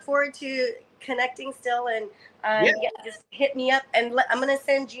 I look forward to connecting still, and Yeah. yeah, just hit me up, and I'm gonna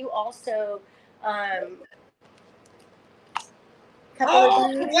send you also a couple of Oh,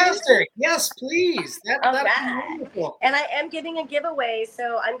 these. fantastic. Yes, please. All That'd be right. wonderful. And I am giving a giveaway,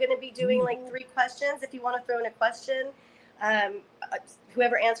 so I'm going to be doing like 3 questions. If you want to throw in a question, um, uh,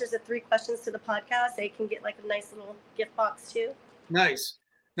 whoever answers the 3 questions to the podcast, they can get like a nice little gift box too. Nice.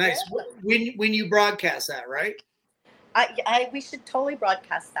 Yeah. When you broadcast that, right? We should totally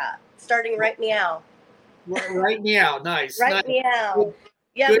broadcast that, starting right meow. Right now. Nice. Right Nice. meow. Good.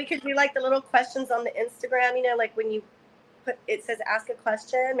 Yeah, Good. we could do like the little questions on the Instagram, like when you put it says ask a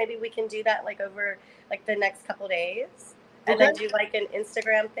question. Maybe we can do that like over like the next couple days, and then do like an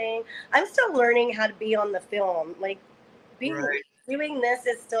Instagram thing. I'm still learning how to be on the film. Like doing this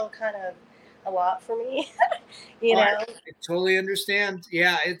is still kind of a lot for me. I totally understand.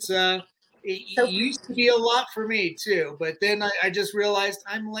 Yeah, it used to be a lot for me too, but then I just realized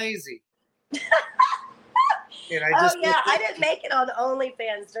I'm lazy. And I didn't make it on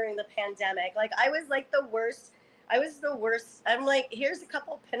OnlyFans during the pandemic. Like I was like the worst. I was the worst. I'm like, here's a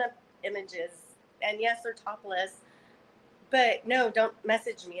couple pinup images, and yes, they're topless, but no, don't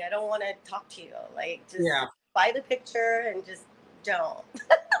message me. I don't want to talk to you. Like, just buy the picture and just don't.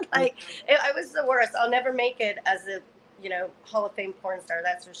 I was the worst. I'll never make it as a Hall of Fame porn star.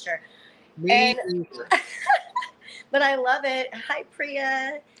 That's for sure. Me but I love it. Hi,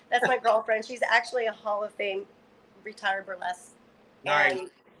 Priya. That's my girlfriend. She's actually a Hall of Fame retired burlesque and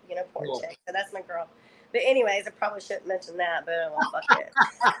porn chick. So that's my girl. But anyways, I probably shouldn't mention that, but fuck it.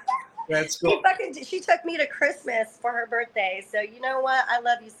 That's cool. She took me to Christmas for her birthday. So you know what? I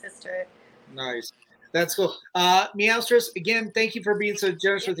love you, sister. Nice. That's cool. Meowstress, again, thank you for being so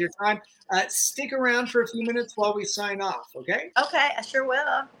generous with your time. Stick around for a few minutes while we sign off, okay? Okay, I sure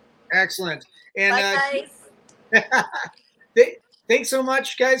will. Excellent. And bye, guys. Thanks so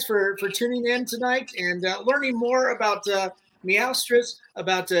much, guys, for tuning in tonight and learning more about Meowstress,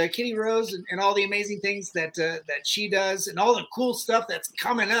 about Kitty Rose, and all the amazing things that she does, and all the cool stuff that's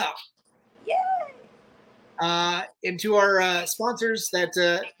coming up. Yay! And to our sponsors that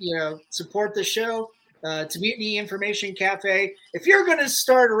support the show, to Mutiny Information Cafe. If you're going to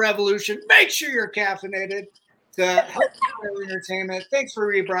start a revolution, make sure you're caffeinated. To help entertainment, thanks for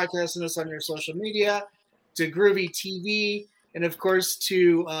rebroadcasting us on your social media. To Groovy TV, and of course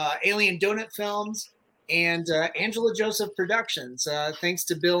to Alien Donut Films and Angela Joseph Productions. Thanks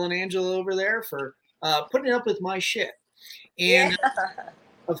to Bill and Angela over there for putting up with my shit. And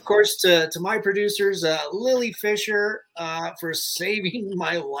of course to my producers, Lily Fisher, for saving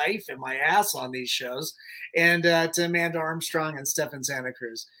my life and my ass on these shows, and to Amanda Armstrong and Stefan Santa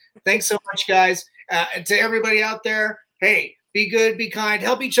Cruz. Thanks so much, guys. And to everybody out there, hey, be good, be kind,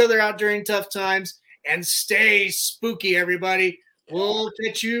 help each other out during tough times, and stay spooky, everybody. We'll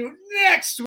catch you next week.